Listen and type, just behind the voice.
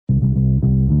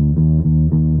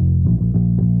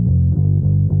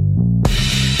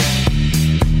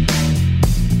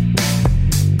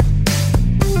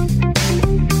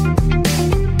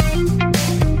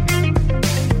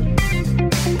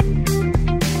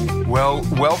Well,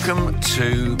 welcome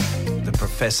to The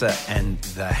Professor and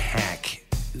the Hack.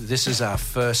 This is our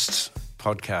first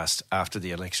podcast after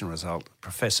the election result.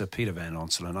 Professor Peter Van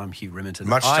Onselen, I'm Hugh Remington.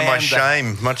 Much to my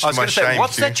shame.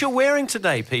 What's that you're wearing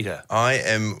today, Peter? I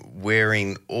am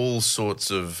wearing all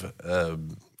sorts of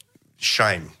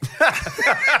shame.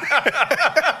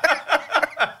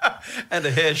 And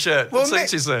a hair shirt. Well,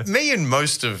 me and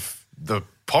most of the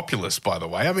populace, by the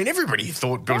way. I mean, everybody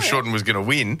thought Bill Shorten was going to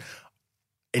win.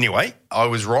 Anyway, I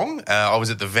was wrong. I was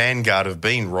at the vanguard of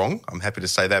being wrong. I'm happy to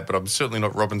say that, but I'm certainly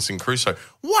not Robinson Crusoe.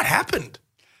 What happened?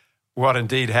 What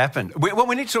indeed happened? We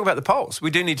need to talk about the polls. We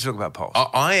do need to talk about polls.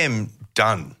 I am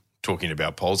done talking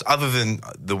about polls, other than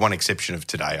the one exception of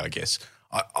today, I guess.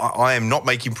 I am not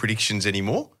making predictions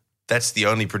anymore. That's the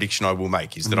only prediction I will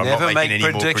make, is that I'm not making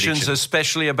any more predictions.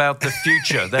 Especially about the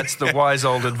future. That's the wise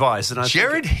old advice. And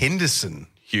Jared Henderson,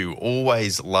 Hugh,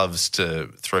 always loves to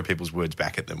throw people's words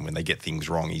back at them when they get things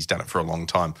wrong. He's done it for a long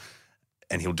time,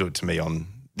 and he'll do it to me on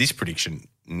this prediction,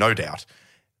 no doubt.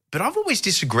 But I've always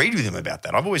disagreed with him about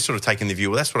that. I've always sort of taken the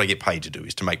view, well, that's what I get paid to do,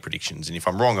 is to make predictions. And if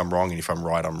I'm wrong, I'm wrong. And if I'm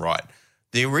right, I'm right.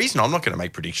 The reason I'm not going to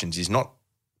make predictions is not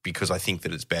because I think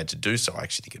that it's bad to do so. I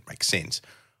actually think it makes sense.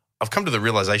 I've come to the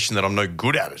realisation that I'm no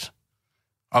good at it.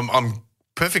 I'm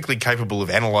perfectly capable of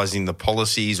analysing the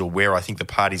policies or where I think the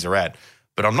parties are at,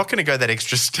 but I'm not going to go that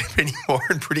extra step anymore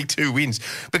and predict who wins,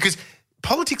 because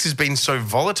politics has been so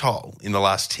volatile in the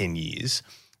last 10 years,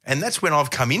 and that's when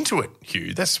I've come into it,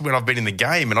 Hugh. That's when I've been in the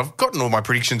game, and I've gotten all my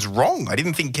predictions wrong. I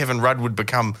didn't think Kevin Rudd would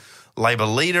become Labor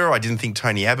leader. I didn't think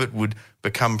Tony Abbott would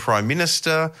become Prime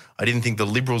Minister. I didn't think the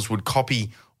Liberals would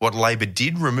copy what Labor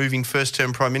did, removing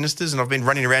first-term Prime Ministers, and I've been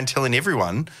running around telling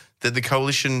everyone that the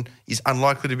coalition is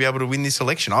unlikely to be able to win this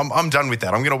election. I'm done with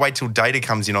that. I'm going to wait till data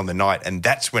comes in on the night, and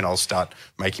that's when I'll start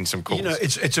making some calls. You know,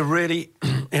 it's a really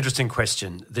interesting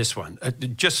question, this one.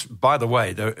 Just by the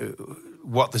way,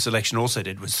 what this election also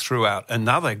did was threw out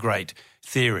another great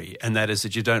theory, and that is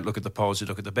that you don't look at the polls, you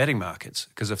look at the betting markets.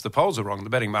 Because if the polls are wrong, the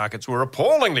betting markets were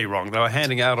appallingly wrong. They were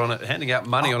handing out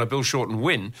money on a Bill Shorten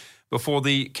win before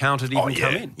the count had even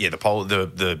come in. Yeah,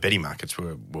 the betting markets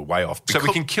were way off. So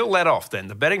we can kill that off then,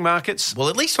 the betting markets? Well,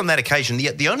 at least on that occasion.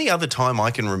 The only other time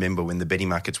I can remember when the betting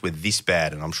markets were this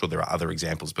bad, and I'm sure there are other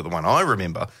examples, but the one I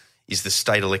remember is the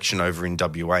state election over in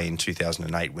WA in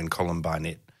 2008 when Colin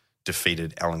Barnett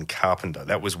defeated Alan Carpenter.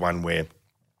 That was one where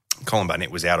Colin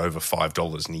Barnett was out over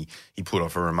 $5 and he put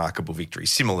off a remarkable victory.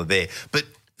 Similar there. But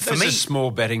for me, are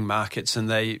small betting markets, and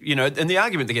they, and the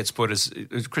argument that gets put is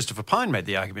Christopher Pine made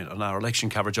the argument on our election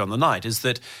coverage on the night, is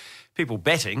that people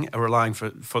betting are relying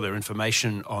for their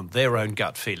information on their own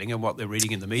gut feeling and what they're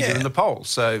reading in the media and the polls.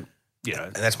 So,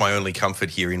 and that's my only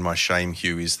comfort here in my shame,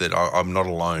 Hugh, is that I'm not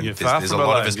alone. You're far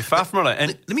from alone.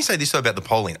 And let me say this though about the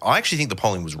polling. I actually think the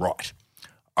polling was right.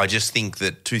 I just think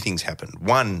that two things happened.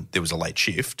 One, there was a late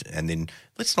shift, and then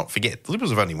let's not forget, the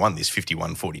Liberals have only won this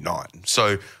 51-49.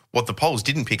 So what the polls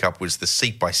didn't pick up was the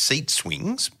seat-by-seat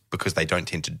swings, because they don't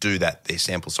tend to do that. Their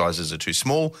sample sizes are too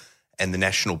small, and the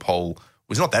national poll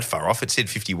was not that far off. It said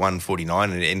 51-49,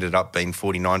 and it ended up being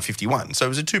 49-51. So it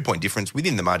was a 2-point difference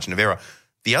within the margin of error.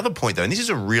 The other point, though, and this is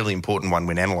a really important one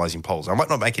when analysing polls, I might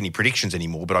not make any predictions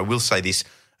anymore, but I will say this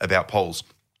about polls.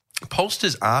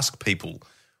 Pollsters ask people,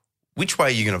 which way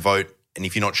are you going to vote, and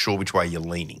if you're not sure, which way you're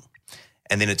leaning.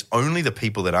 And then it's only the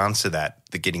people that answer that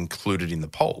get included in the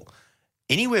poll.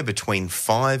 Anywhere between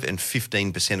 5 and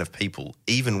 15% of people,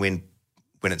 even when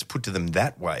it's put to them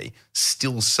that way,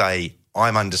 still say,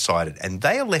 I'm undecided, and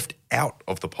they are left out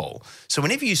of the poll. So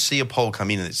whenever you see a poll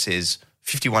come in and it says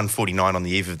 51-49 on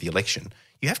the eve of the election,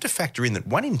 you have to factor in that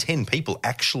 1 in 10 people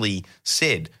actually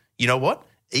said, you know what,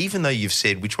 even though you've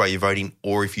said which way you're voting,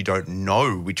 or if you don't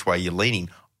know which way you're leaning,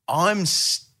 I'm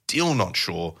still not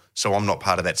sure, so I'm not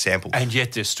part of that sample. And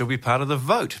yet they'll still be part of the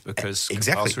vote because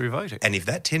compulsory voting. And if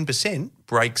that 10%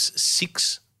 breaks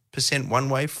 6% one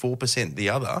way, 4% the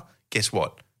other, guess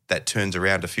what? That turns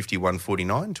around a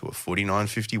 51-49 to a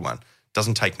 49-51.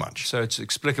 Doesn't take much. So it's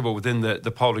explicable within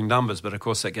the polling numbers, but of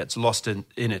course that gets lost in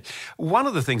it. One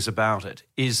of the things about it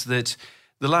is that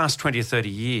the last 20 or 30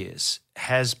 years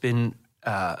has been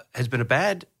a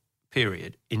bad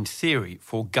period, in theory,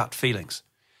 for gut feelings.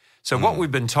 So what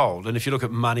we've been told, and if you look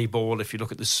at Moneyball, if you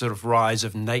look at this sort of rise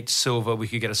of Nate Silver, we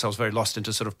could get ourselves very lost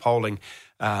into sort of polling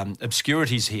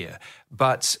obscurities here.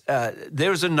 But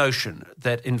there is a notion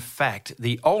that, in fact,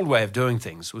 the old way of doing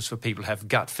things was for people to have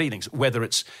gut feelings, whether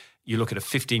it's you look at a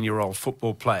 15-year-old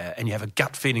football player and you have a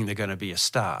gut feeling they're going to be a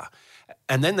star.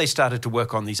 And then they started to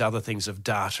work on these other things of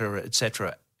data, et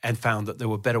cetera, and found that there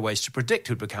were better ways to predict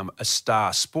who'd become a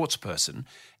star sports person.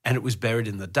 and it was buried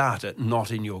in the data,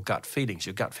 not in your gut feelings.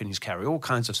 Your gut feelings carry all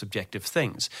kinds of subjective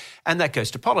things, and that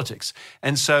goes to politics.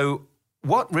 And so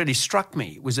what really struck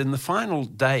me was in the final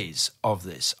days of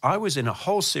this, I was in a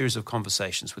whole series of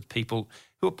conversations with people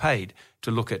who are paid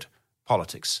to look at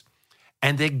politics,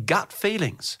 and their gut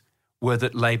feelings were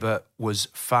that Labor was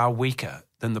far weaker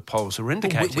than the polls were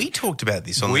indicating. We talked about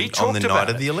this on the night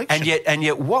of the election. And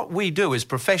yet what we do as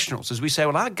professionals is we say,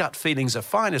 well, our gut feelings are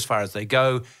fine as far as they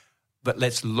go, but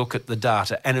let's look at the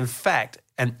data. And in fact,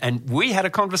 and we had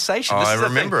a conversation. I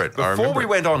remember it. Before we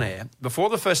went on air, before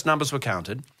the first numbers were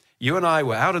counted, you and I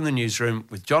were out in the newsroom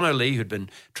with John O'Lee, who'd been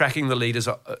tracking the leaders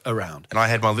around. And I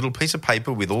had my little piece of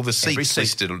paper with all the seats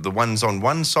listed, the ones on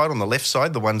one side, on the left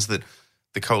side, the ones that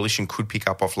the coalition could pick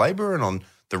up off Labor, and on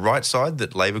the right side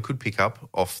that Labor could pick up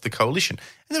off the coalition.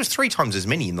 And there was 3 times as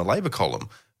many in the Labor column.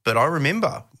 But I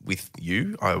remember with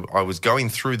you, I was going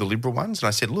through the Liberal ones and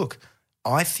I said, look,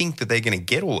 I think that they're going to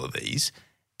get all of these.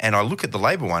 And I look at the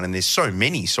Labor one and there's so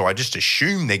many, so I just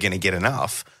assume they're going to get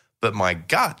enough. But my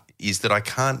gut is that I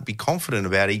can't be confident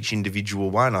about each individual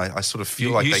one. I sort of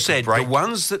feel like they could break. You said the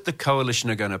ones that the coalition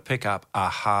are going to pick up are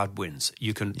hard wins.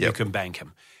 You can bank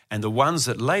them. And the ones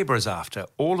that Labor is after,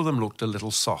 all of them looked a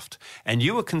little soft. And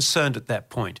you were concerned at that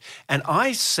point. And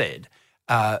I said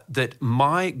that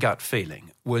my gut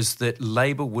feeling was that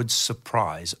Labor would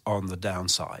surprise on the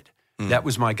downside. That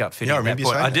was my gut feeling at that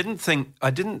point.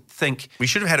 I didn't think we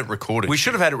should have had it recorded. We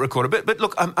should have had it recorded. But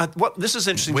look, this is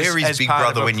interesting. Where is Big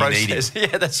Brother when you need him?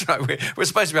 Yeah, that's right. We're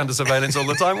supposed to be under surveillance all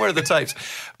the time. Where are the tapes?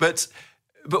 But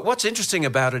what's interesting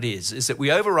about it is that we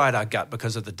override our gut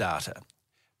because of the data.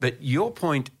 But your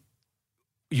point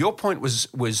was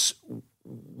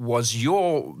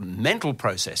your mental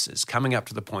processes coming up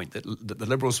to the point that the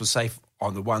Liberals were safe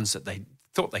on the ones that they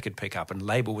thought they could pick up and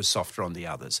Labor was softer on the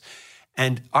others.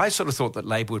 And I sort of thought that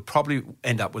Labor would probably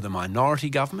end up with a minority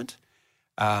government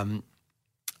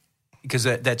because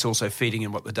that's also feeding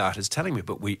in what the data is telling me.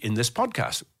 But in this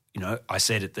podcast, I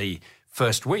said at the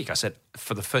first week, I said,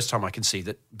 for the first time I can see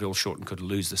that Bill Shorten could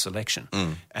lose this election.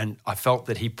 And I felt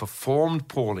that he performed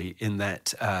poorly in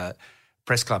that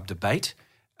press club debate.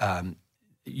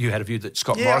 You had a view that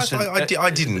Scott Morrison... I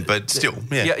didn't, but still.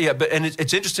 Yeah, but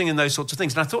it's interesting in those sorts of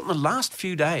things. And I thought in the last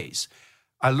few days,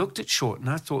 I looked at Shorten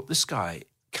and I thought this guy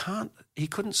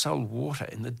couldn't sell water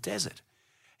in the desert.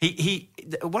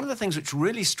 One of the things which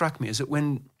really struck me is that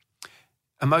when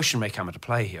emotion may come into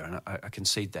play here, and I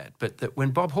concede that, but that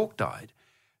when Bob Hawke died,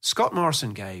 Scott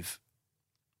Morrison gave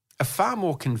a far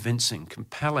more convincing,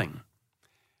 compelling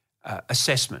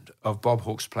assessment of Bob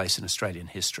Hawke's place in Australian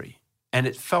history. And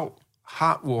it felt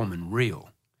heartwarming and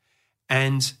real.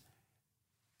 And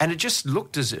it just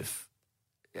looked as if,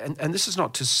 and this is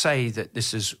not to say that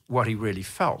this is what he really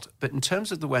felt, but in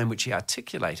terms of the way in which he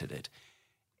articulated it,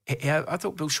 I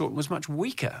thought Bill Shorten was much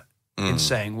weaker in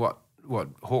saying what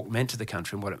Hawke meant to the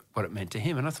country and what it meant to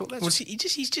him. And I thought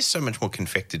he's just so much more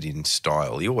confected in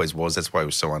style. He always was. That's why he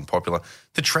was so unpopular.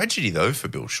 The tragedy, though, for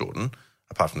Bill Shorten,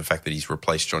 apart from the fact that he's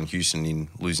replaced John Hewson in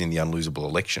losing the unlosable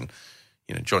election,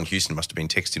 John Hewson must have been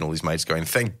texting all his mates going,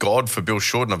 thank God for Bill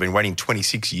Shorten. I've been waiting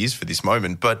 26 years for this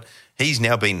moment. But he's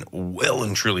now been well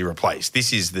and truly replaced.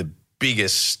 This is the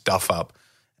biggest stuff up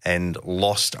and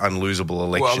lost unlosable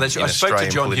election in Australian political history. I spoke to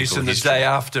John Hewson the day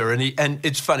after, and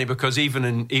it's funny because even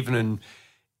in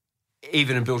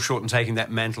Bill Shorten taking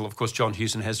that mantle, of course, John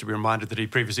Hewson has to be reminded that he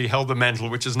previously held the mantle,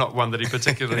 which is not one that he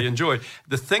particularly enjoyed.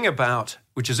 The thing about,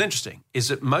 which is interesting, is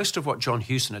that most of what John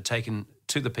Hewson had taken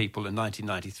to the people in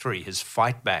 1993, his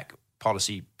fight back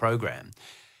policy program,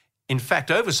 in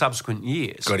fact, over subsequent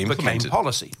years, became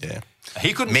policy. Yeah.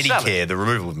 He couldn't sell it. The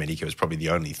removal of Medicare was probably the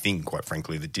only thing, quite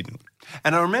frankly, that didn't.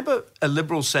 And I remember a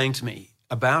Liberal saying to me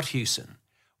about Hewson,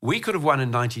 we could have won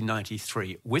in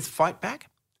 1993 with fight back,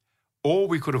 or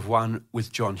we could have won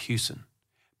with John Hewson.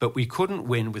 But we couldn't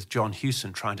win with John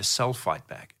Hewson trying to sell fight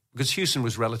back because Hewson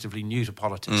was relatively new to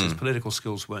politics. His political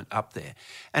skills weren't up there.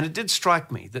 And it did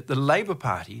strike me that the Labor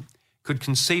Party could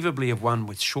conceivably have won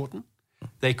with Shorten.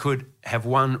 They could have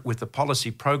won with the policy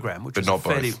program, which was not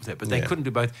fairly, but they couldn't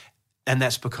do both. And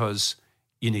that's because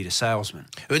you need a salesman.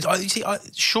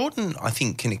 Shorten, I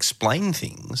think, can explain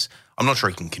things. I'm not sure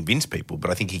he can convince people, but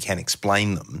I think he can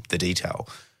explain them, the detail.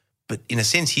 But in a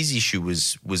sense, his issue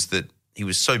was that he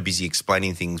was so busy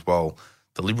explaining things while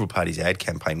the Liberal Party's ad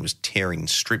campaign was tearing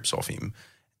strips off him,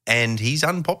 and he's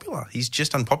unpopular. He's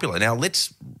just unpopular. Now,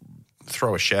 let's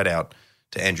throw a shout out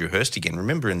to Andrew Hurst again.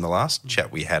 Remember in the last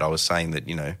chat we had, I was saying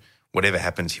that, whatever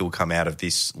happens, he'll come out of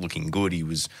this looking good. He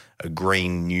was a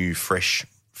green, new, fresh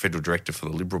federal director for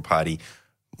the Liberal Party.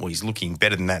 Well, he's looking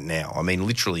better than that now. I mean,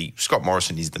 literally, Scott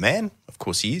Morrison is the man. Of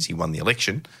course he is. He won the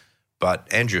election. But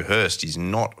Andrew Hirst is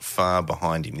not far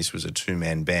behind him. This was a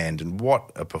two-man band, and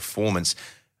what a performance.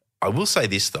 I will say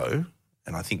this, though,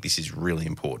 and I think this is really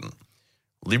important.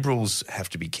 Liberals have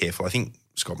to be careful. I think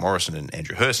Scott Morrison and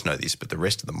Andrew Hirst know this, but the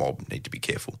rest of the mob need to be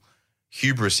careful.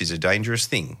 Hubris is a dangerous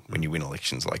thing when you win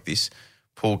elections like this.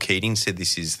 Paul Keating said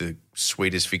this is the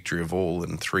sweetest victory of all,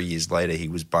 and 3 years later he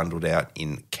was bundled out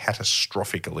in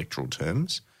catastrophic electoral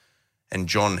terms. And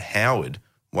John Howard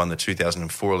won the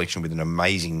 2004 election with an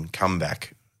amazing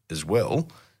comeback as well,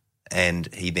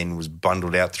 and he then was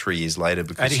bundled out 3 years later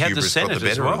because hubris got the better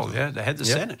as well. of him. Yeah, they had the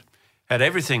Senate. Had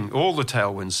everything, all the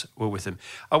tailwinds were with him.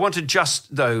 I want to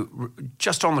just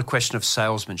on the question of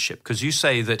salesmanship, because you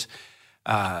say that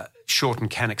Shorten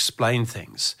can explain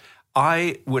things.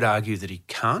 I would argue that he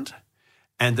can't,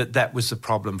 and that was the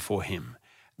problem for him.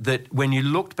 That when you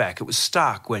looked back, it was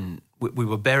stark when we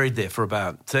were buried there for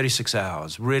about 36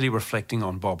 hours, really reflecting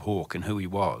on Bob Hawke and who he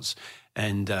was.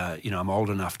 And, I'm old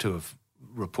enough to have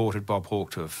reported Bob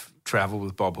Hawke, to have travelled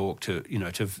with Bob Hawke, to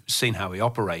have seen how he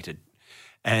operated.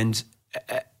 And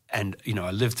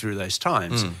I lived through those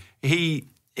times. He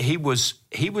was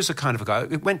a kind of a guy.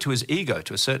 It went to his ego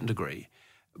to a certain degree,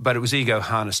 but it was ego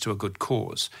harnessed to a good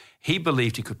cause. He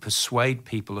believed he could persuade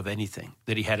people of anything,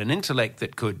 that he had an intellect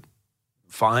that could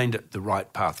find the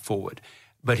right path forward.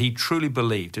 But he truly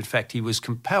believed, in fact, he was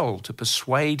compelled to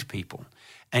persuade people,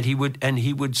 and he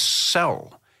would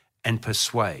sell and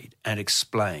persuade and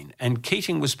explain. And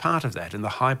Keating was part of that in the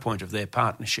high point of their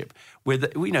partnership, where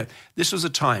this was a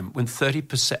time when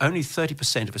only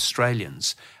 30% of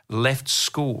Australians left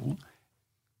school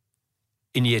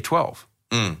in year 12.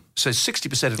 So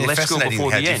 60% had left school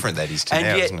before the end. How different that is to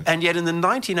now, isn't it? And yet in the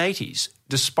 1980s,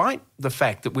 despite the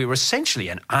fact that we were essentially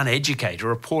an uneducated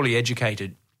or a poorly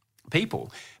educated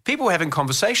people were having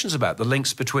conversations about the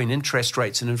links between interest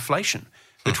rates and inflation,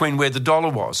 between where the dollar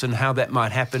was and how that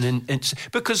might happen.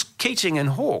 Because Keating and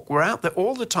Hawke were out there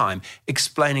all the time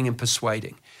explaining and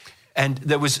persuading. And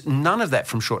there was none of that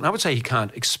from Shorten. I would say he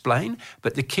can't explain,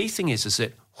 but the key thing is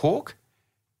that Hawke,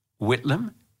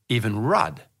 Whitlam, even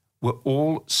Rudd were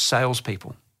all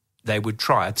salespeople. They would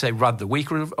try. I'd say Rudd the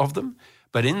weaker of them,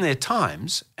 but in their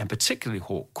times, and particularly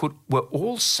Hawke, were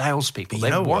all salespeople.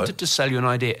 They wanted to sell you an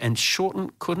idea, and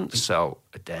Shorten couldn't sell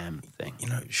a damn thing.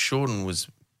 Shorten was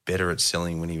better at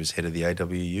selling when he was head of the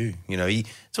AWU.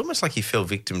 It's almost like he fell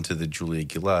victim to the Julia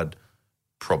Gillard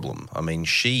problem. I mean,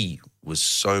 she was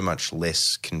so much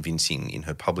less convincing in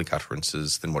her public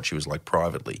utterances than what she was like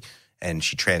privately, and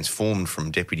she transformed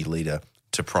from deputy leader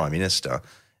to prime minister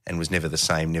and was never the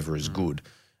same, never as good.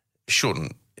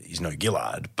 Shorten is no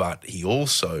Gillard, but he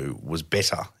also was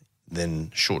better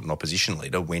than Shorten opposition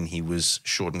leader when he was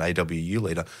Shorten AWU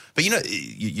leader. But,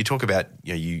 you talk about,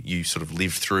 you sort of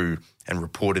lived through and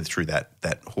reported through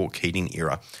that Hawke-Keating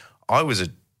era. I was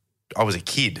a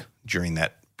kid during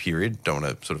that period. Don't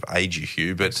want to sort of age you,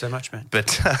 Hugh. But, thanks so much, man.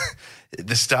 But at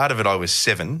the start of it, I was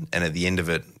 7, and at the end of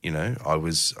it, I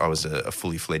was a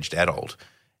fully fledged adult.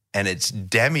 And it's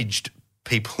damaged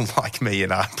people like me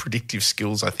and our predictive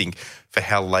skills, I think, for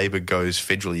how Labor goes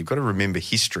federally. You've got to remember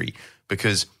history,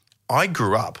 because I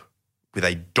grew up with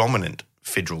a dominant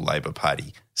federal Labor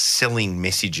Party selling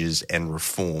messages and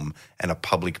reform, and a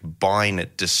public buying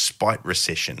it despite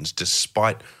recessions,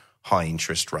 despite high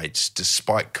interest rates,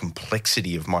 despite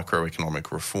complexity of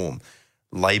microeconomic reform.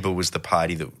 Labor was the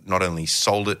party that not only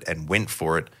sold it and went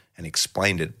for it and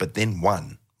explained it, but then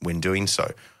won when doing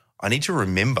so. I need to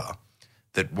remember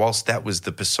that whilst that was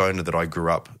the persona that I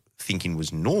grew up thinking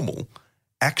was normal,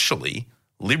 actually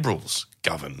Liberals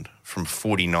governed from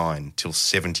 49 till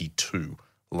 72.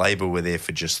 Labor were there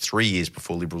for just 3 years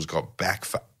before Liberals got back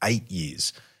for 8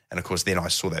 years. And of course then I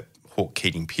saw that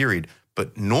Hawke-Keating period,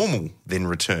 but normal then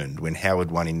returned when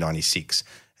Howard won in 96,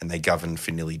 and they governed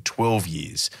for nearly 12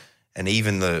 years. And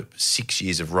even the 6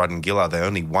 years of Rudd and Gillard, they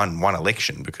only won one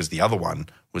election because the other one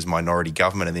was minority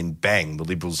government, and then bang, the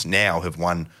Liberals now have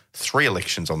won 3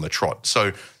 elections on the trot.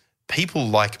 So people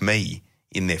like me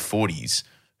in their 40s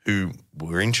who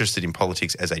were interested in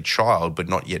politics as a child but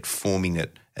not yet forming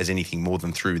it as anything more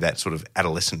than through that sort of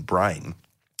adolescent brain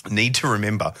need to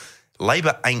remember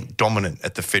Labor ain't dominant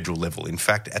at the federal level. In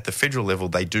fact, at the federal level,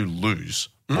 they do lose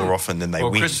more often than they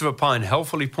win. Christopher Pyne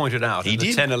helpfully pointed out in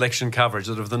the 10 election coverage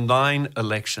that of the 9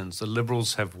 elections, the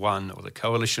Liberals have won, or the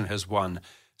coalition has won,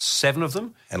 7 of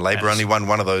them. And Labor only won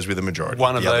one of those with a majority.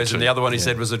 One of those, and the other one he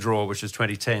said was a draw, which was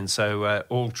 2010. So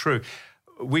all true.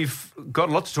 We've got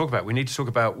a lot to talk about. We need to talk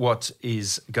about what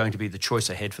is going to be the choice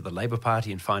ahead for the Labor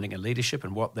Party in finding a leadership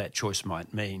and what that choice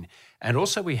might mean. And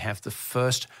also we have the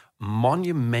first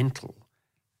monumental,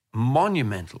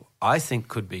 I think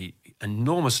could be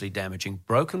enormously damaging,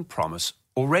 broken promise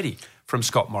already from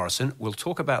Scott Morrison. We'll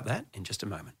talk about that in just a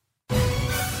moment.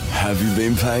 Have you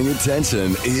been paying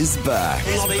attention? Is back.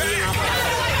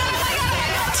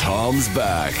 Tom's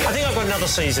back. I think I've got another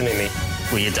season in me.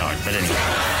 Well, you don't, but anyway.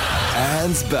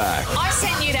 Anne's back. I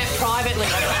sent you that privately.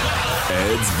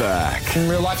 Ed's back. In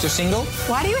real life, you're single?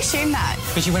 Why do you assume that?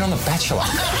 Because you went on The Bachelor.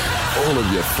 All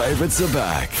of your favourites are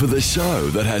back for the show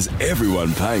that has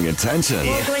everyone paying attention.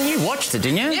 Well, Glenn, you watched it,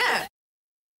 didn't you? Yeah.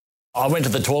 I went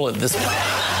to the toilet this way.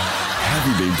 Have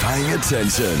you been paying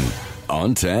attention?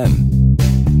 On 10.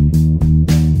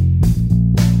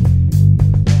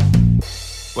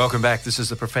 Welcome back. This is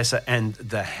the Professor and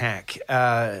the Hack.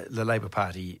 The Labor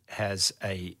Party has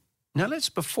a... Now,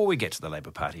 before we get to the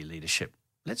Labor Party leadership,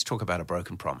 let's talk about a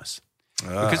broken promise.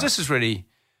 Because this is really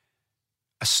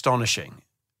astonishing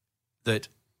that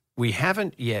we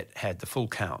haven't yet had the full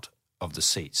count of the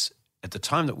seats. At the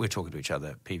time that we're talking to each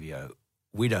other, PVO,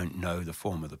 we don't know the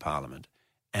form of the parliament.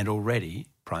 And already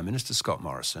Prime Minister Scott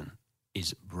Morrison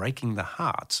is breaking the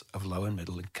hearts of low and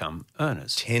middle income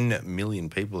earners. 10 million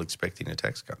people expecting a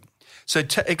tax cut. So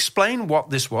to explain what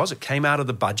this was, it came out of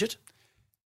the budget.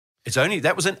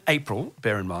 That was in April,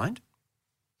 bear in mind.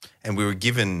 And we were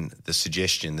given the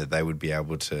suggestion that they would be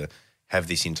able to have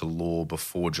this into law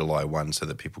before July 1 so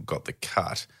that people got the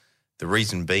cut. The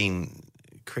reason being,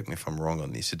 correct me if I'm wrong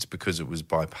on this, it's because it was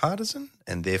bipartisan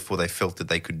and therefore they felt that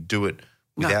they could do it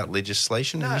without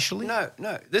legislation initially? No.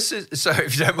 This is, so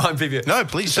if you don't mind, Vivian. No,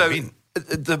 please jump in.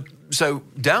 So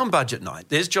down budget night,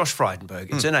 there's Josh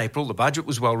Frydenberg. It's in April. The budget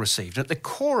was well received. And at the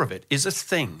core of it is a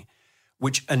thing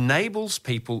which enables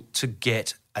people to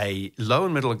get low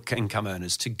and middle income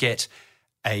earners to get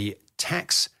a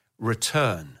tax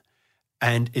return.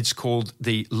 And it's called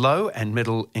the Low and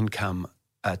Middle Income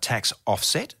tax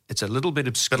offset. It's a little bit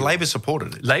obscure. But Labor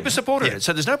supported it. Labor supported it,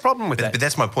 so there's no problem with that. But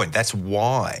that's my point. That's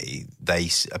why they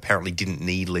apparently didn't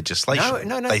need legislation.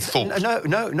 No. They thought.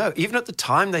 No. Even at the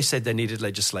time they said they needed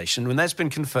legislation, when that's been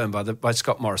confirmed by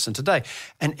Scott Morrison today.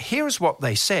 And here's what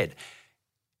they said.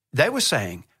 They were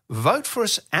saying, vote for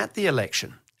us at the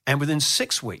election, and within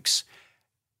 6 weeks,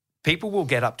 people will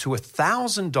get up to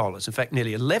 $1,000, in fact,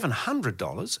 nearly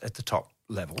 $1,100 at the top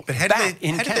level. But how did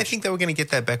they think they were going to get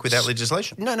that back without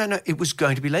legislation? No. It was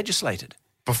going to be legislated.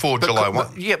 Before July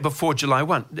 1? Yeah, before July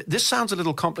 1. This sounds a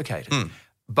little complicated,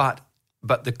 but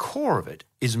the core of it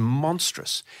is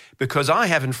monstrous, because I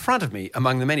have in front of me,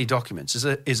 among the many documents,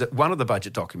 is that one of the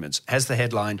budget documents has the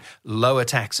headline, Lower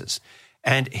Taxes.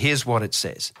 And here's what it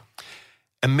says.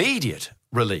 Immediate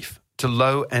relief to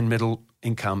low and middle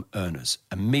income earners.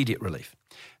 Immediate relief.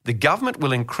 The government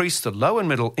will increase the low and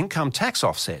middle income tax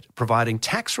offset, providing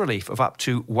tax relief of up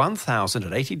to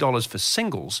 $1,080 for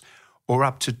singles or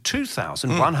up to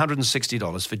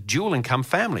 $2,160 for dual income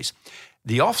families.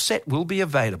 The offset will be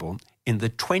available in the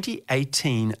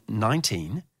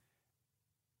 2018-19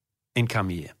 income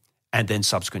year and then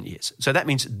subsequent years. So that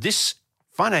means this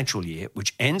financial year,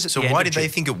 which ends at the end of June. So why did they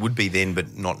think it would be then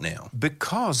but not now?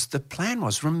 Because the plan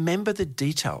was, remember the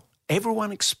detail,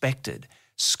 everyone expected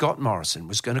Scott Morrison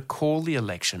was going to call the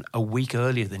election a week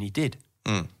earlier than he did.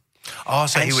 Oh,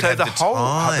 so he would have the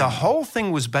time. The whole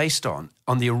thing was based on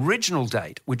the original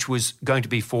date, which was going to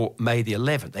be for May the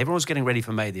 11th. Everyone was getting ready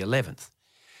for May the 11th.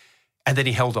 And then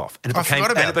he held off, and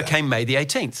it became May the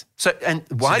 18th. So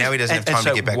now he doesn't have time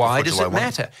to get back why before does July it 1?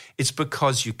 matter? It's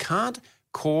because you can't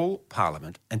call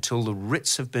Parliament until the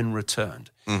writs have been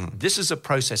returned. This is a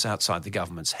process outside the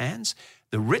government's hands.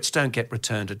 The writs don't get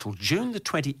returned until June the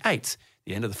 28th.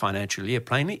 The end of the financial year,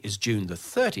 plainly, is June the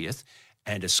 30th.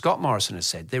 And as Scott Morrison has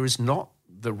said, there is not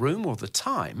the room or the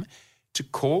time to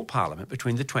call Parliament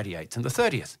between the 28th and the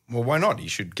 30th. Well, why not? He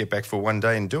should get back for one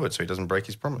day and do it so he doesn't break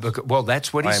his promise. Well,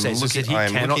 that's what he says, is that he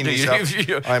cannot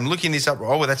do. I'm looking this up.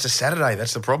 Oh, well, that's a Saturday.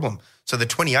 That's the problem. So the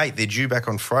 28th, they're due back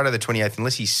on Friday the 28th.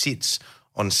 Unless he sits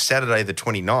on Saturday the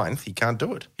 29th, he can't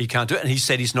do it. He can't do it, and he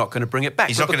said he's not going to bring it back.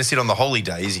 He's not going to sit on the holy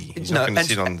day, is he? He's not going to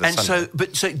sit on the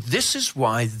Sunday. So this is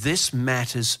why this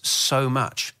matters so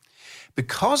much.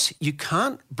 Because you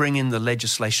can't bring in the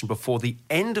legislation before the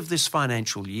end of this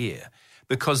financial year,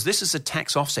 because this is a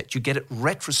tax offset. You get it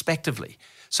retrospectively.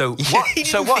 So what? He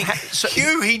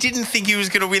didn't think he was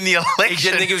going to win the election. He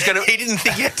didn't think he was going to. He didn't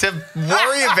think he had to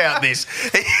worry about this.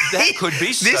 That could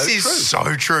be so true. This is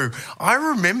so true. I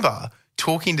remember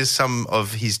talking to some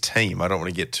of his team. I don't want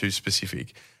to get too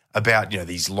specific about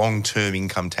these long-term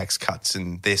income tax cuts,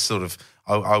 and they're sort of.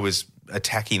 I was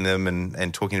attacking them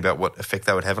and talking about what effect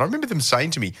they would have. And I remember them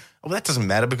saying to me, "Oh, well, that doesn't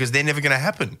matter because they're never going to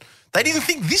happen." They didn't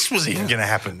think this was even going to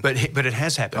happen. But it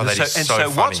has happened. Oh, that is so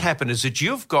funny. What's happened is that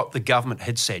you've got the government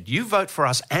had said, you vote for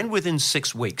us and within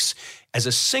 6 weeks, as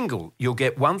a single, you'll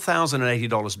get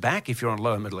 $1,080 back if you're on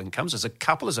low and middle incomes. As a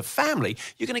couple, as a family,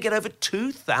 you're going to get over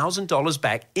 $2,000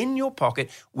 back in your pocket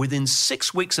within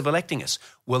 6 weeks of electing us.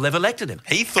 Well, they've elected him.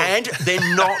 And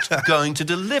they're not going to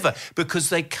deliver because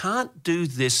they can't do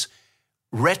this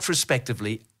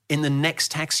retrospectively in the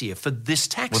next tax year for this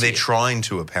tax year. Well, they're trying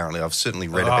to, apparently. I've certainly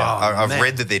read I've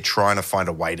read that they're trying to find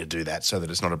a way to do that so that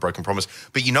it's not a broken promise.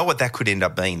 But you know what that could end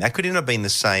up being? That could end up being the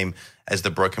same as the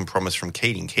broken promise from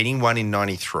Keating. Keating won in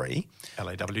 93.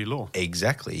 LAW law.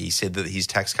 Exactly. He said that his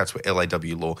tax cuts were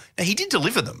LAW law. Now, he did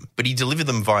deliver them, but he delivered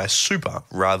them via super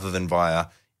rather than via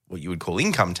what you would call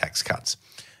income tax cuts.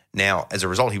 Now, as a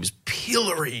result, he was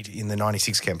pilloried in the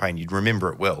 96 campaign. You'd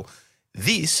remember it well.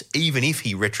 This, even if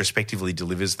he retrospectively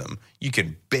delivers them, you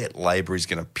can bet Labor is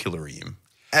going to pillory him.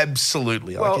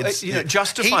 Absolutely. Well,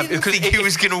 justified. He didn't think he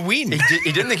was going to win.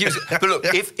 He didn't think he was. But look,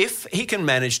 if he can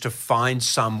manage to find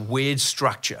some weird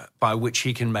structure by which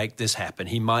he can make this happen,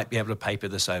 he might be able to paper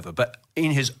this over. But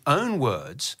in his own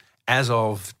words, as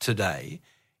of today,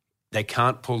 they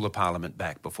can't pull the parliament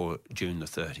back before June the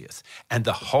 30th. And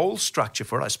the whole structure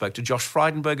for it, I spoke to Josh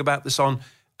Frydenberg about this on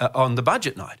the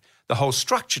budget night. The whole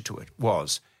structure to it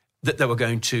was that they were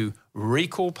going to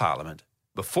recall Parliament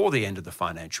before the end of the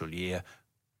financial year,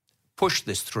 push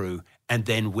this through, and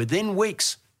then within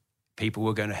weeks, people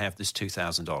were going to have this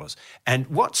 $2,000. And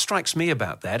what strikes me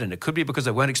about that, and it could be because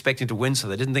they weren't expecting to win, so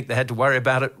they didn't think they had to worry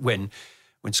about it when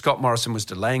Scott Morrison was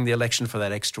delaying the election for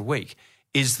that extra week,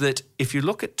 is that if you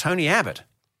look at Tony Abbott,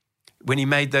 when he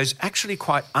made those actually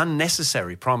quite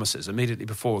unnecessary promises immediately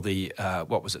before the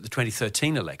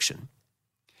 2013 election,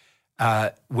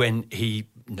 when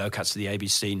no cuts to the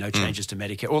ABC, no changes to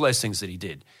Medicare, all those things that he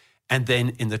did. And then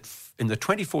in the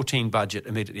 2014 budget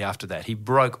immediately after that, he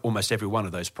broke almost every one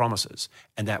of those promises,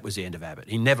 and that was the end of Abbott.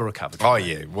 He never recovered. Oh,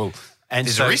 yeah. Well,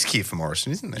 there's a risk here for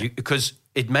Morrison, isn't there? Because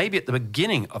it may be at the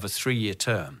beginning of a 3-year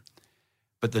term,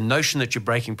 but the notion that you're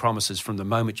breaking promises from the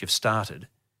moment you've started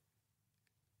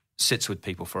sits with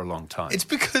people for a long time. It's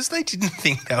because they didn't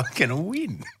think they were going to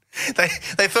win. They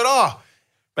thought,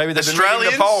 maybe they've been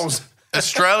reading the polls.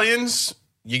 Australians,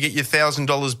 you get your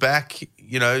 $1,000 back.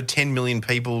 10 million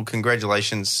people,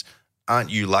 congratulations. Aren't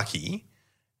you lucky?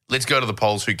 Let's go to the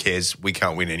polls. Who cares? We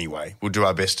can't win anyway. We'll do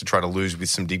our best to try to lose with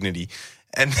some dignity.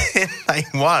 And then they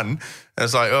won. And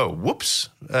it's like, oh, whoops.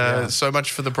 So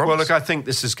much for the promise. Well, look, I think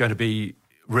this is going to be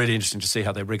really interesting to see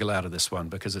how they wriggle out of this one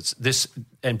because it's this,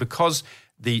 and because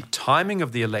the timing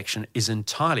of the election is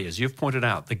entirely, as you've pointed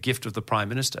out, the gift of the Prime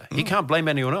Minister. He can't blame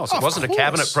anyone else. It wasn't a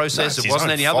cabinet process. It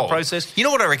wasn't any other process. You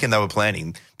know what I reckon they were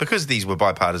planning? Because these were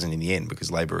bipartisan in the end,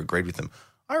 because Labor agreed with them,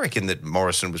 I reckon that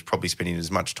Morrison was probably spending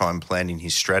as much time planning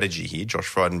his strategy here, Josh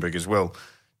Frydenberg as well,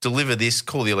 deliver this,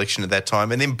 call the election at that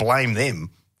time, and then blame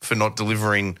them for not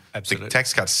delivering the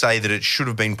tax cuts. Say that it should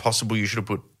have been possible. You should have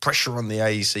put pressure on the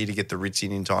AEC to get the writs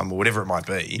in time or whatever it might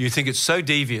be. You think it's so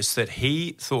devious that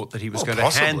he thought that he was going to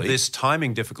hand this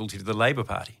timing difficulty to the Labor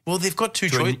Party? Well, they've got two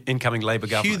choices. Incoming Labor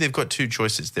government. Hugh, they've got two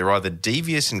choices. They're either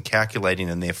devious and calculating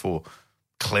and therefore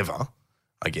clever,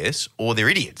 I guess, or they're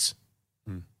idiots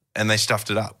and they stuffed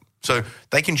it up. So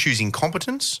they can choose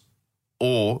incompetence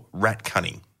or rat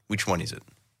cunning. Which one is it?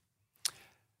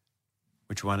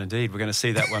 Which one, indeed? We're going to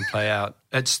see that one play out.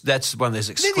 That's one of those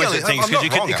exquisite things. I'm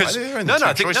not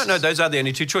wrong, No, those are the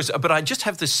only two choices. But I just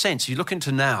have this sense, you look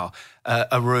into now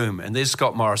a room, and there's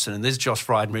Scott Morrison, and there's Josh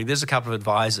Frydenberg, there's a couple of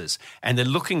advisors, and they're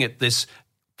looking at this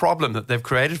problem that they've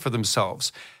created for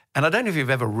themselves. And I don't know if you've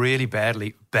ever really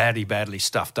badly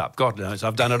stuffed up. God knows,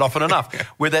 I've done it often enough.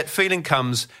 Where that feeling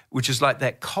comes, which is like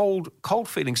that cold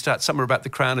feeling starts somewhere about the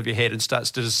crown of your head and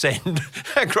starts to descend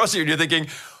across you, and you're thinking,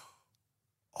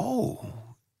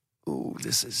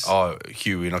 this is... Oh,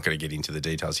 Hugh, we're not going to get into the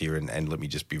details here, and let me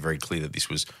just be very clear that this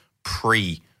was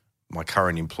pre my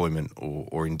current employment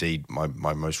or indeed my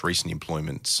most recent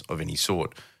employments of any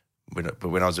sort. But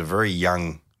when I was a very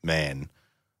young man,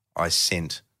 I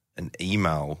sent an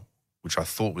email which I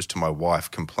thought was to my wife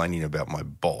complaining about my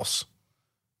boss,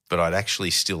 but I'd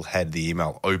actually still had the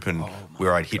email open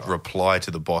where I'd hit reply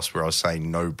to the boss where I was saying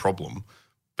no problem.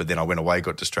 But then I went away,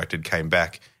 got distracted, came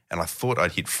back, and I thought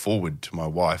I'd hit forward to my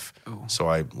wife. So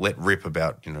I let rip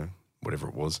about, whatever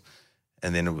it was.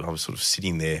 And then I was sort of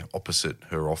sitting there opposite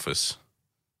her office.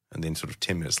 And then sort of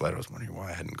 10 minutes later, I was wondering why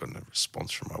I hadn't gotten a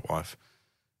response from my wife.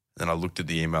 Then I looked at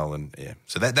the email and,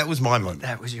 so that was my moment.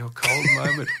 That was your cold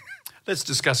moment. Let's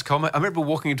discuss comment. I remember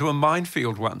walking into a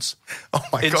minefield once. Oh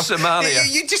my in God.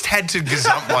 Somalia. You just had to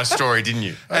gazump my story, didn't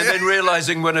you? And then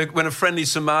realising when a friendly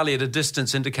Somali at a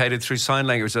distance indicated through sign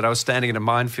language that I was standing in a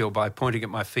minefield by pointing at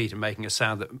my feet and making a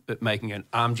sound, making an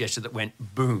arm gesture that went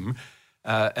boom,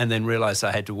 and then realised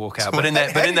I had to walk out. But in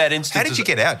that instance, how did you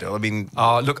get out, Dale? I mean,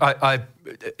 look, I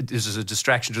this is a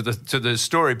distraction to the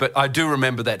story, but I do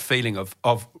remember that feeling of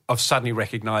suddenly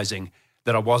recognising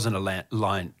that I was in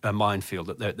a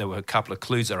minefield, that there were a couple of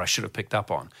clues there I should have picked up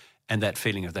on, and that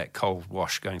feeling of that cold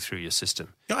wash going through your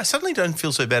system. I suddenly don't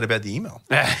feel so bad about the email.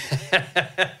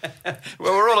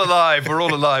 Well, we're all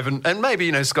alive, and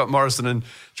maybe Scott Morrison and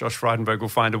Josh Frydenberg will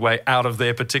find a way out of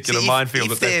their particular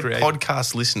minefield if that they've they're created.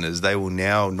 podcast listeners, they will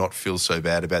now not feel so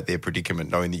bad about their predicament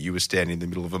knowing that you were standing in the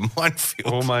middle of a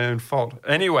minefield. All my own fault.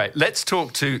 Anyway, let's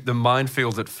talk to the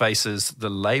minefield that faces the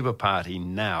Labor Party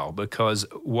now, because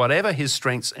whatever his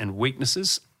strengths and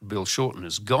weaknesses, Bill Shorten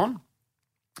is gone,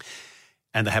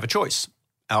 and they have a choice,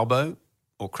 Albo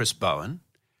or Chris Bowen.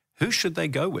 Who should they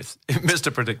go with,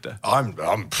 Mr. Predictor? I'm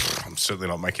certainly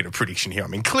not making a prediction here. I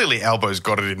mean, clearly Albo's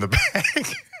got it in the bag.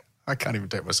 I can't even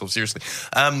take myself seriously.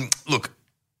 Look,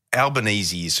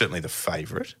 Albanese is certainly the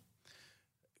favourite.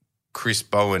 Chris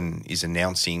Bowen is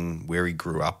announcing where he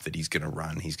grew up that he's going to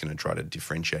run. He's going to try to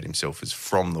differentiate himself as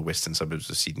from the western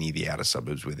suburbs of Sydney, the outer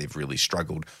suburbs where they've really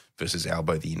struggled, versus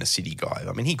Albo, the inner city guy.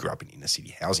 I mean, he grew up in inner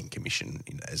city housing commission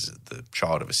as the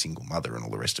child of a single mother and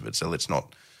all the rest of it. So let's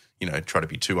not, try to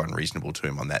be too unreasonable to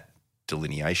him on that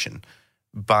delineation.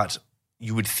 But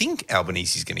you would think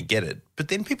Albanese is going to get it. But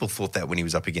then people thought that when he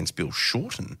was up against Bill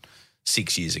Shorten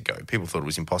 6 years ago. People thought it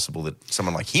was impossible that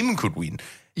someone like him could win.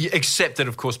 Yeah, except that,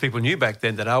 of course, people knew back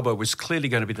then that Albo was clearly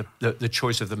going to be the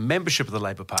choice of the membership of the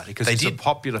Labor Party because he's a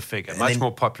popular figure, much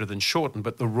more popular than Shorten.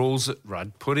 But the rules that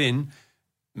Rudd put in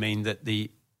mean that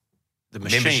the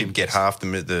machine membership get half,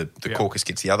 the caucus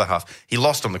gets the other half. He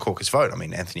lost on the caucus vote. I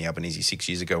mean, Anthony Albanese 6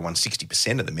 years ago won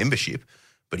 60% of the membership,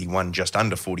 but he won just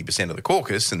under 40% of the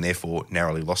caucus and therefore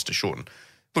narrowly lost to Shorten.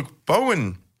 Look,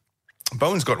 Bowen's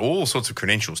got all sorts of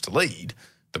credentials to lead.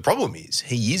 The problem is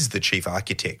he is the chief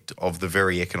architect of the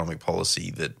very economic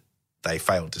policy that they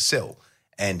failed to sell.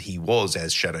 And he was,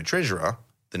 as Shadow Treasurer,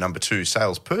 the number 2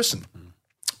 salesperson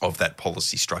of that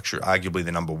policy structure, arguably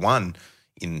the number 1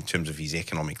 in terms of his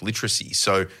economic literacy.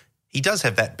 So he does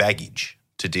have that baggage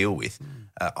to deal with.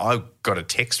 I got a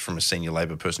text from a senior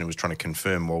Labor person who was trying to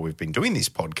confirm while we've been doing this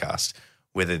podcast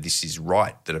whether this is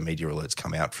right that a media alert's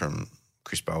come out from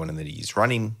Chris Bowen and that he is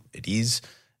running. It is.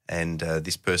 And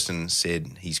this person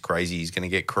said he's crazy, he's going to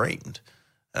get creamed.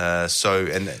 That's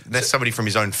somebody from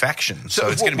his own faction. So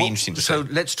it's going to be interesting to see. So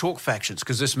let's talk factions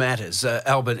because this matters.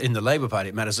 Albert, in the Labor Party,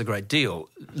 it matters a great deal.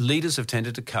 Leaders have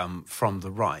tended to come from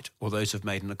the right, or those who've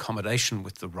made an accommodation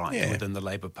with the right within the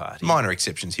Labor Party. Minor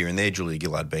exceptions here and there, Julia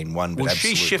Gillard being one, but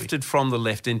absolutely. She shifted from the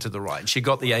left into the right. She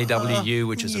got the AWU,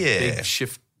 which is a big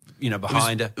shift,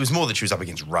 behind her. It was more that she was up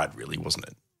against Rudd, really, wasn't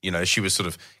it? She was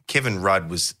Kevin Rudd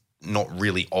was not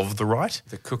really of the right.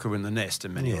 The cuckoo in the nest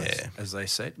in many ways, as they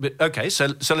say. But okay, so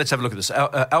let's have a look at this.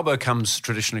 Albo comes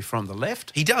traditionally from the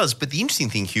left. He does, but the interesting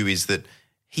thing, Hugh, is that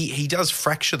he does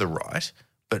fracture the right,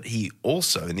 but he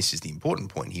also, and this is the important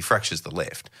point, he fractures the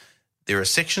left. There are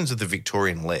sections of the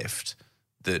Victorian left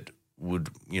that would,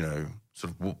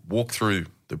 sort of walk through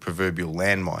the proverbial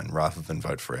landmine rather than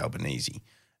vote for Albanese.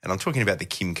 And I'm talking about the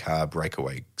Kim Carr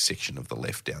breakaway section of the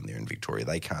left down there in Victoria.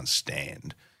 They can't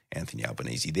stand Anthony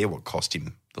Albanese. They're what cost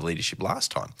him the leadership last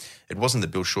time. It wasn't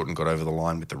that Bill Shorten got over the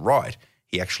line with the right.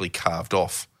 He actually carved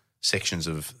off sections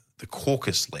of the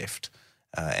caucus left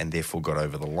and therefore got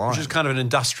over the line. Which is kind of an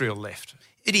industrial left.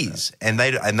 It is. And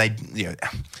they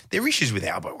their issues with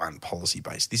Albo aren't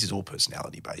policy-based. This is all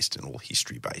personality-based and all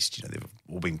history-based. They've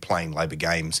all been playing Labor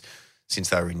games since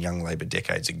they were in Young Labor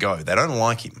decades ago. They don't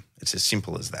like him. It's as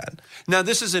simple as that. Now,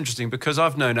 this is interesting because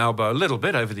I've known Albo a little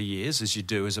bit over the years, as you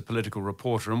do as a political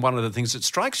reporter, and one of the things that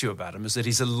strikes you about him is that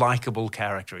he's a likeable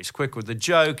character. He's quick with the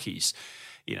joke. He's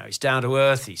down to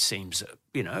earth. He seems,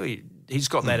 he's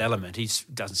got that element. He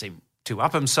doesn't seem too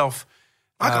up himself.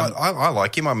 I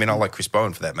like him. I mean, I like Chris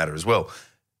Bowen for that matter as well.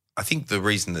 I think the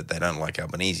reason that they don't like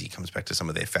Albanese comes back to some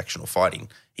of their factional fighting.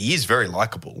 He is very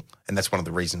likeable, and that's one of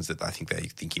the reasons that I think they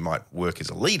think he might work as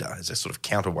a leader, as a sort of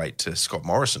counterweight to Scott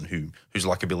Morrison, whose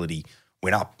likability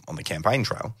went up on the campaign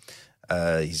trail.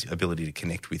 His ability to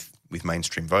connect with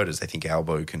mainstream voters, they think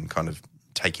Albo can kind of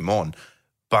take him on.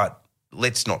 But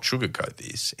let's not sugarcoat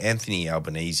this. Anthony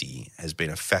Albanese has been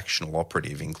a factional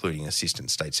operative, including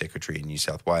Assistant State Secretary in New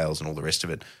South Wales and all the rest of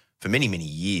it, for many, many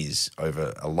years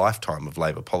over a lifetime of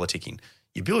Labor politicking.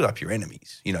 You build up your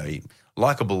enemies,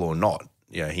 likeable or not.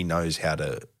 He knows how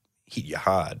to hit you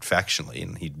hard factionally,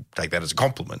 and he'd take that as a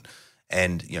compliment.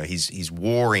 And, his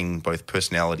warring both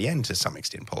personality and to some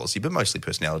extent policy, but mostly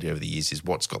personality over the years is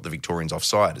what's got the Victorians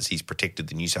offside as he's protected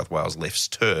the New South Wales left's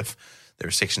turf. There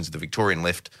are sections of the Victorian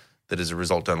left that as a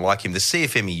result don't like him. The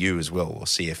CFMEU as well, or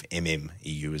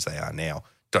CFMMEU as they are now,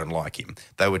 don't like him.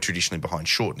 They were traditionally behind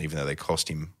Shorten, even though they cost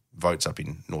him votes up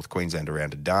in North Queensland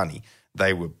around Adani.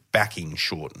 They were backing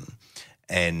Shorten,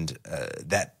 and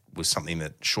that was something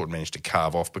that Shorten managed to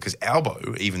carve off because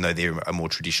Albo, even though they're a more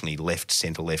traditionally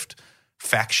centre-left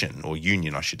faction, or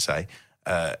union, I should say,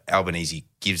 Albanese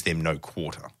gives them no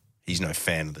quarter. He's no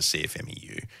fan of the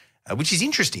CFMEU, which is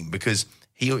interesting because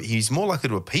he's more likely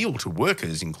to appeal to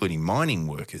workers, including mining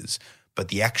workers, but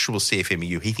the actual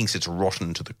CFMEU, he thinks it's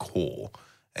rotten to the core.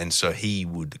 And so he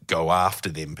would go after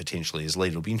them potentially as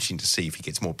leader. It'll be interesting to see if he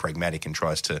gets more pragmatic and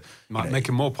tries to... Might make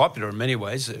him more popular in many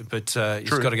ways, but he's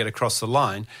got to get across the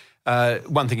line.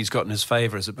 One thing he's got in his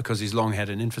favour is that because he's long had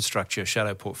an infrastructure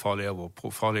shadow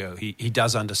portfolio,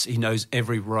 he knows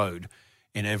every road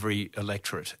in every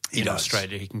electorate in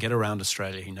Australia. He can get around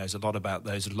Australia. He knows a lot about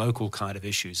those local kind of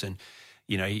issues, and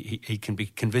he can be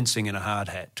convincing in a hard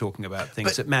hat talking about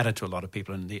things that matter to a lot of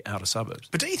people in the outer suburbs.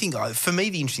 But don't you think, for me,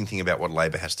 the interesting thing about what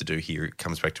Labor has to do here, it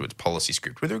comes back to its policy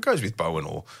script, whether it goes with Bowen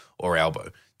or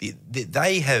Albo.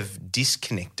 They have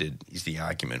disconnected, is the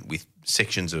argument, with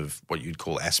sections of what you'd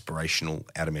call aspirational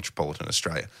outer metropolitan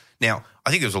Australia. Now,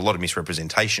 I think there was a lot of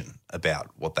misrepresentation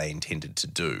about what they intended to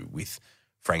do with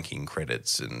franking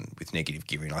credits and with negative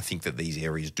gearing. I think that these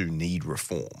areas do need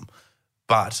reform.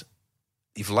 But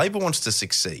if Labor wants to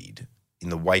succeed in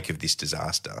the wake of this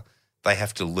disaster, they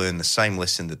have to learn the same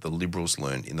lesson that the Liberals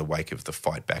learned in the wake of the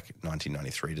Fight Back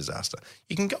 1993 disaster.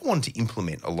 You can go on to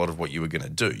implement a lot of what you were going to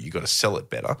do. You've got to sell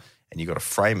it better and you've got to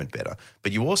frame it better,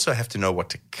 but you also have to know what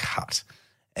to cut.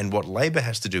 And what Labor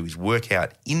has to do is work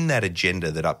out in that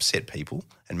agenda that upset people,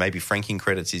 and maybe franking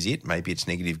credits is it, maybe it's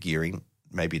negative gearing,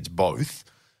 maybe it's both,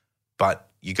 but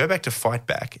you go back to Fight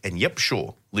Back and, yep,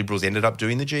 sure, Liberals ended up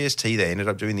doing the GST, they ended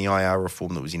up doing the IR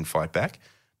reform that was in Fight Back,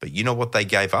 but you know what they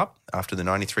gave up after the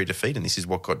 93 defeat, and this is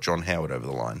what got John Howard over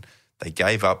the line. They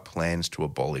gave up plans to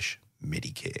abolish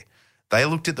Medicare. They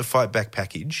looked at the Fight Back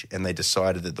package and they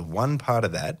decided that the one part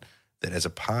of that as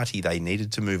a party they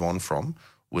needed to move on from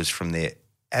was from their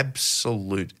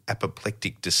absolute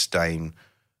apoplectic disdain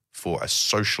for a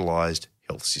socialised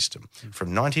health system.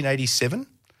 From 1987,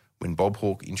 when Bob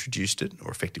Hawke introduced it,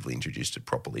 or effectively introduced it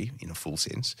properly in a full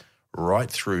sense, right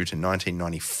through to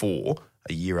 1994,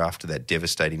 a year after that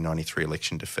devastating 93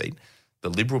 election defeat, the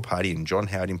Liberal Party, and John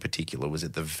Howard in particular, was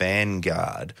at the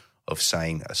vanguard of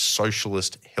saying a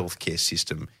socialist healthcare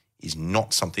system is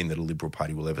not something that a Liberal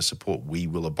Party will ever support. We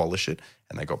will abolish it.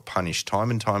 And they got punished time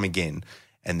and time again.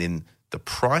 And then the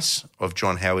price of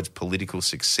John Howard's political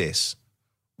success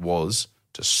was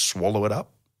to swallow it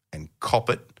up and cop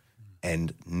it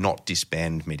and not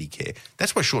disband Medicare.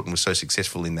 That's why Shorten was so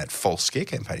successful in that false scare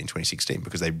campaign in 2016,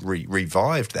 because they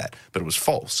revived that, but it was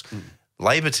false.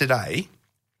 Labor today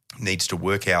needs to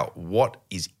work out what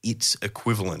is its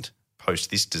equivalent post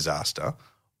this disaster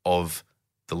of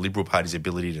the Liberal Party's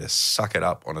ability to suck it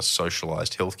up on a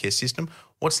socialised healthcare system.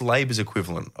 What's Labor's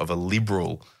equivalent of a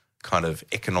liberal kind of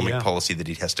economic policy that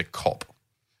it has to cop?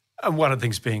 And one of the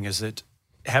things being is that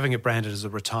having it branded as a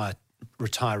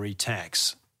retiree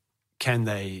tax, can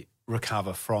they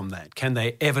recover from that? Can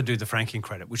they ever do the franking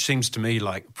credit, which seems to me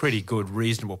like a pretty good,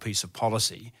 reasonable piece of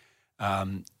policy?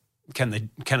 Can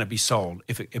it be sold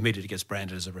if it immediately gets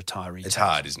branded as a retiree tax? It's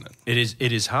hard, isn't it?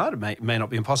 It is hard. It may not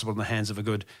be impossible in the hands of a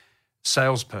good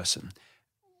salesperson.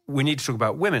 We need to talk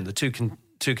about women. The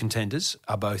two contenders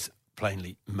are both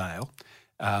plainly male.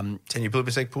 Tanya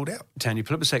Plibersek pulled out. Tanya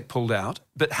Plibersek pulled out.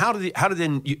 But how do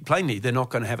then, plainly, they're not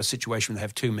going to have a situation where they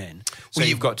have two men. So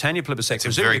you've got Tanya Plibersek,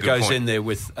 presumably goes in there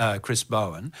with Chris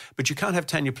Bowen, but you can't have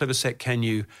Tanya Plibersek. Can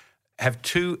you have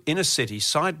two inner city,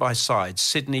 side by side,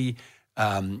 Sydney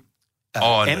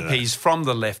MPs from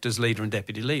the left as leader and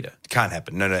deputy leader? Can't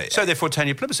happen. No. So therefore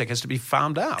Tanya Plibersek has to be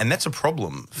farmed out. And that's a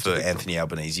problem for Anthony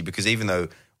Albanese, because even though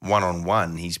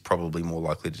one-on-one he's probably more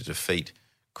likely to defeat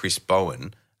Chris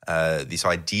Bowen, this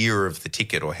idea of the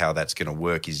ticket or how that's going to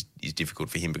work is difficult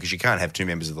for him, because you can't have two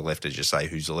members of the left, as you say,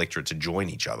 whose electorates to join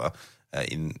each other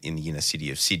in the inner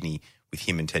city of Sydney with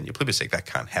him and Tanya Plibersek. That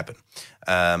can't happen.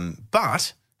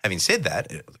 But having said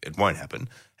that, it won't happen.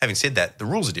 Having said that, the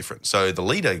rules are different. So the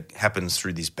leader happens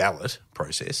through this ballot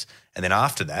process, and then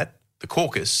after that, the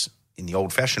caucus, in the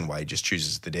old-fashioned way, just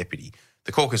chooses the deputy.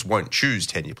 The caucus won't choose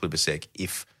Tanya Plibersek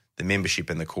if the membership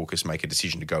and the caucus make a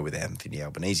decision to go with Anthony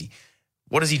Albanese.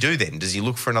 What does he do then? Does he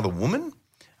look for another woman?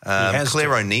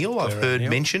 Claire O'Neill, I've heard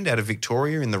mentioned out of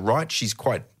Victoria in the right. She's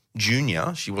quite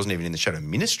Junior. She wasn't even in the shadow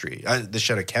ministry, the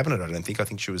shadow cabinet, I don't think. I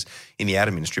think she was in the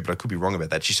outer ministry, but I could be wrong about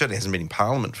that. She certainly hasn't been in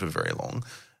Parliament for very long.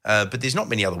 But there's not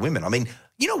many other women. I mean,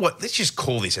 you know what? Let's just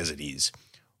call this as it is.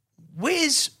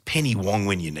 Where's Penny Wong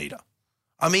when you need her?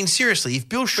 I mean, seriously, if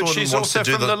Bill Shorten she's wants also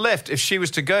to do from the left. If she was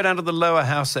to go down to the lower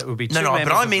house, that would be two No, members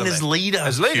but I of mean the as left. leader.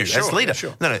 As leader, Hugh, sure. as leader.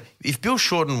 Sure. No. If Bill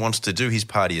Shorten wants to do his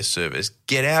party a service,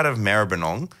 get out of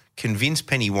Maribyrnong, convince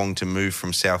Penny Wong to move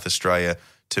from South Australia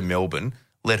to Melbourne,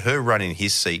 let her run in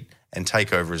his seat and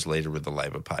take over as leader of the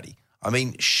Labor Party. I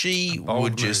mean, she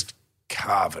would just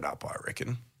carve it up, I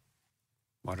reckon.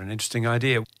 What an interesting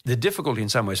idea. The difficulty in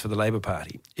some ways for the Labor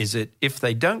Party is that if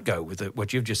they don't go with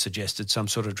what you've just suggested, some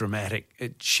sort of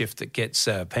dramatic shift that gets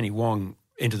Penny Wong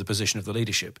into the position of the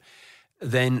leadership,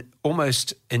 then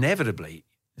almost inevitably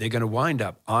they're going to wind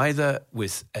up either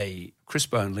with a Chris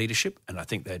Bowen leadership, and I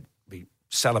think they'd be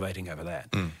salivating over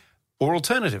that, or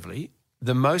alternatively,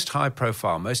 the most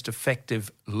high-profile, most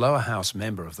effective lower house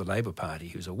member of the Labor Party,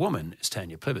 who's a woman, is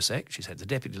Tanya Plibersek. She's had the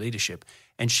deputy leadership,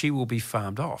 and she will be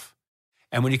farmed off.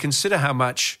 And when you consider how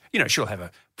much, she'll have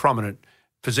a prominent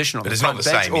position on the front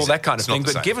bench, all that kind of thing.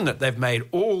 But given that they've made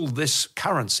all this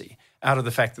currency out of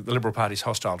the fact that the Liberal Party's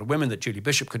hostile to women, that Julie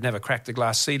Bishop could never crack the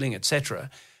glass ceiling, etc.,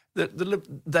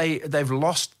 they've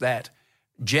lost that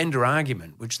gender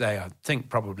argument, which they, I think,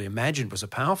 probably imagined was a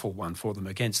powerful one for them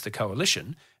against the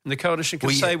coalition. And the coalition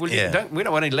can say, we don't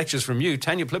want any lectures from you.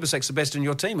 Tanya Plibersek's the best in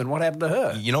your team, and what happened to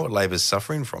her? You know what Labor's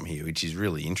suffering from here, which is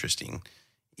really interesting,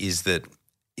 is that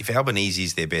if Albanese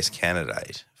is their best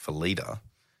candidate for leader,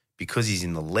 because he's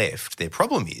in the left, their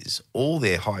problem is all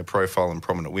their high-profile and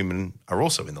prominent women are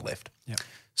also in the left. Yep.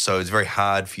 So it's very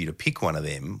hard for you to pick one of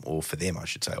them, or for them, I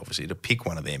should say, obviously, to pick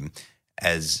one of them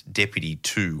as deputy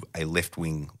to a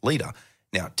left-wing leader.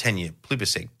 Now, Tanya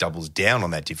Plibersek doubles down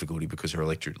on that difficulty because her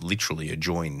electorate literally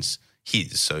adjoins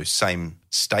his. So same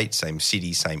state, same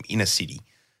city, same inner city.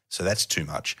 So that's too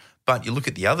much. But you look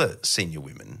at the other senior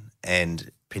women,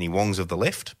 and Penny Wong's of the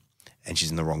left, and she's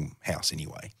in the wrong house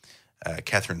anyway.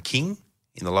 Catherine King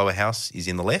in the lower house is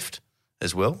in the left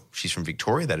as well. She's from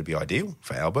Victoria. That'd be ideal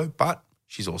for Albo, but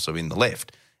she's also in the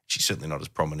left. She's certainly not as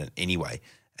prominent anyway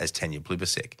as Tanya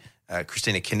Plibersek.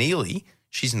 Christina Keneally,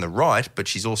 she's in the right, but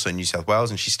she's also in New South Wales,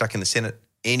 and she's stuck in the Senate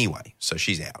anyway, so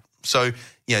she's out. So,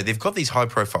 they've got these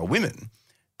high-profile women,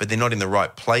 but they're not in the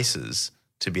right places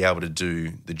to be able to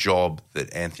do the job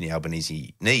that Anthony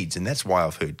Albanese needs, and that's why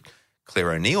I've heard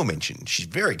Claire O'Neill mentioned. She's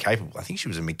very capable. I think she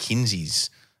was a McKinsey's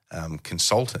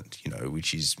consultant,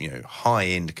 which is,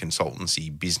 high-end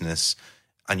consultancy business,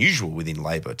 unusual within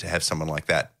Labor to have someone like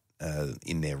that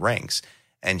in their ranks.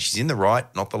 And she's in the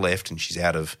right, not the left, and she's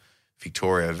out of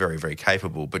Victoria, very, very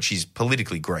capable, but she's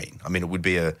politically green. I mean, it would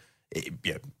be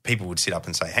people would sit up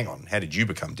and say, hang on, how did you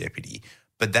become deputy?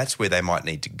 But that's where they might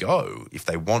need to go if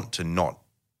they want to not,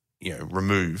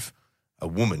 remove a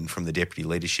woman from the deputy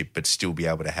leadership, but still be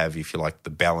able to have, if you like, the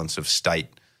balance of state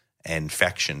and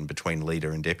faction between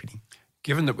leader and deputy.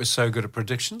 Given that we're so good at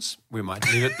predictions, we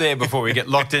might leave it there before we get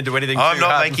locked into anything too I'm not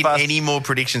hard making and fast. any more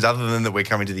predictions other than that we're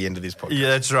coming to the end of this podcast. Yeah,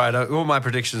 that's right. All my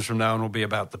predictions from now on will be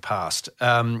about the past.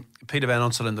 Peter Van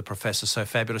Onselen, the professor, so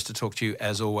fabulous to talk to you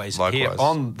as always. Likewise. Here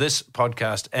on this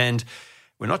podcast. And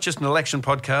we're not just an election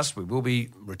podcast. We will be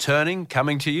returning,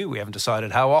 coming to you. We haven't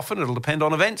decided how often. It'll depend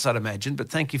on events, I'd imagine. But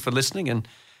thank you for listening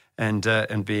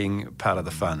and being part of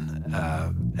the fun.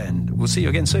 And we'll see you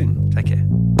again soon. Take care.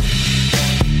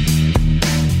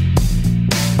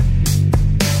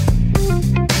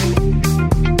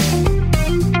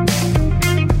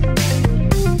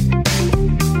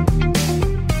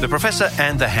 The Professor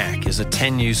and the Hack is a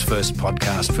 10 News First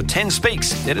podcast for 10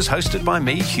 Speaks. It is hosted by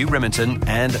me, Hugh Remington,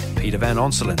 and Peter Van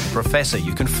Onselen, the Professor.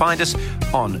 You can find us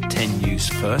on 10 News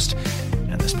First.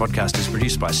 And this podcast is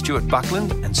produced by Stuart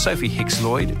Buckland and Sophie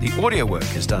Hicks-Lloyd. The audio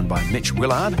work is done by Mitch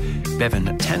Willard,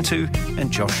 Bevan Tantu,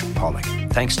 and Josh Pollock.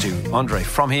 Thanks to Andre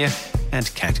From Here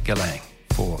and Kat Galang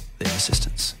for their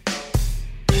assistance.